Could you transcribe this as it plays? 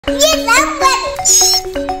Yes, I'm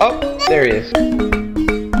ready. Oh, there he is.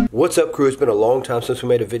 What's up, crew? It's been a long time since we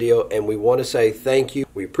made a video, and we want to say thank you.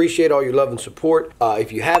 We appreciate all your love and support.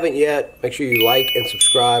 If you haven't yet, make sure you like and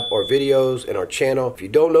subscribe our videos and our channel. If you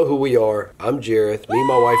don't know who we are, I'm Jareth, me and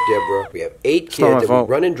my wife Deborah. We have 8 kids, and we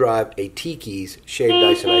run and drive a Tiki's shaved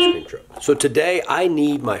ice and ice cream truck. So today, I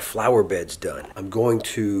need my flower beds done. I'm going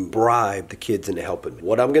to bribe the kids into helping me.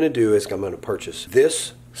 What I'm going to do is I'm going to purchase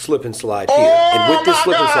this slip and slide here. And with this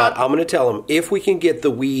slip and slide, I'm going to tell them if we can get the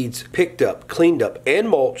weeds picked up, cleaned up, and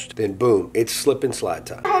mulched, then boom, it's slip and slide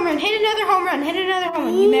time. Home run, hit another home run, hit another home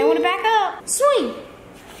run. You may want to back up. Swing.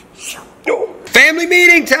 Oh. Family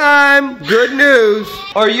meeting time! Good news.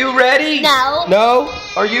 Are you ready? No. No?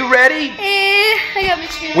 Are you ready? I got my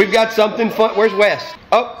We've got something fun. Where's Wes?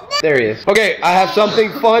 Oh, there he is. Okay, I have something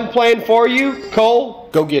fun planned for you. Cole,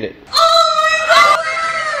 go get it.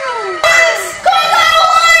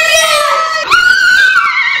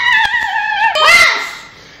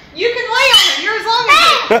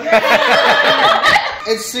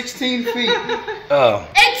 It's 16 feet. Oh.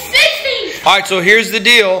 It's 60! Alright, so here's the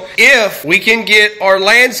deal. If we can get our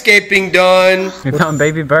landscaping done... You're calling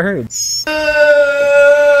baby birds.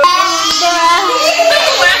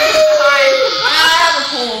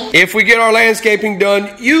 If we get our landscaping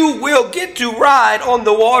done, you will get to ride on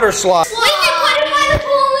the water slide. We can put him by the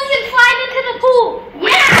pool, we can slide into the pool.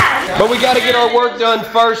 Yeah! But we got to get our work done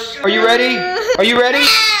first. Are you ready? Are you ready?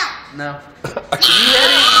 No. Are you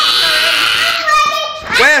ready?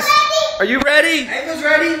 Wes, are you ready? Ava's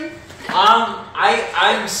ready?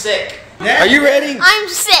 I'm sick. Are you ready? I'm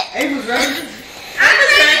sick. Ava's ready?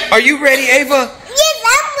 Are you ready, Ava? Yes,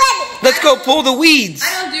 I'm ready. Let's go pull the weeds.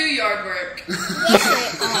 I don't do yard work.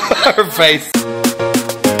 Her face.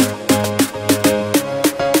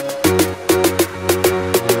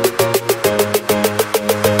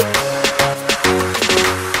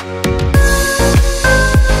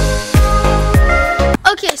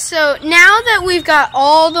 Okay, so now that we've got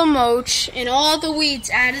all the mulch and all the weeds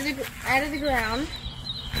out of the ground,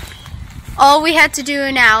 all we have to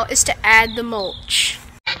do now is to add the mulch.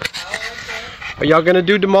 Are y'all gonna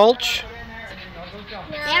do the mulch?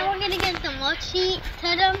 Yeah, we're gonna get the mulch sheet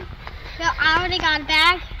to them. So I already got a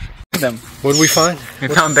bag. Them. What did we find?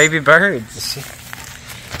 You're calling baby birds. Let's see.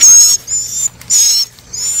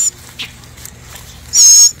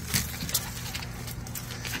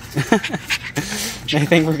 They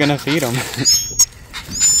think we're gonna feed them. Now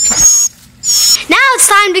it's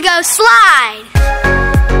time to go slide.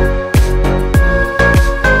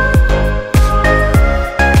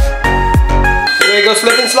 You ready to go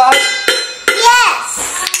slip and slide? Yes.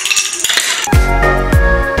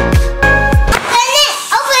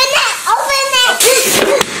 Open it.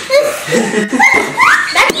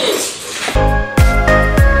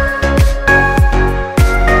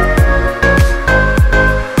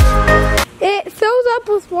 It fills up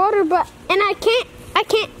with water, and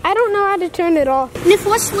I don't know how to turn it off. And if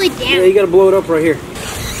what's laid down? Yeah, you gotta blow it up right here.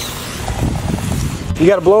 You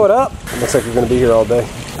gotta blow it up? Looks like you're gonna be here all day.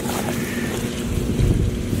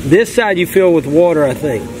 This side you fill with water, I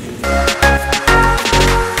think.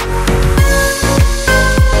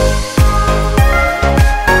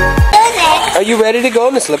 Are you ready to go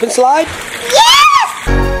on the slip and slide? Yeah!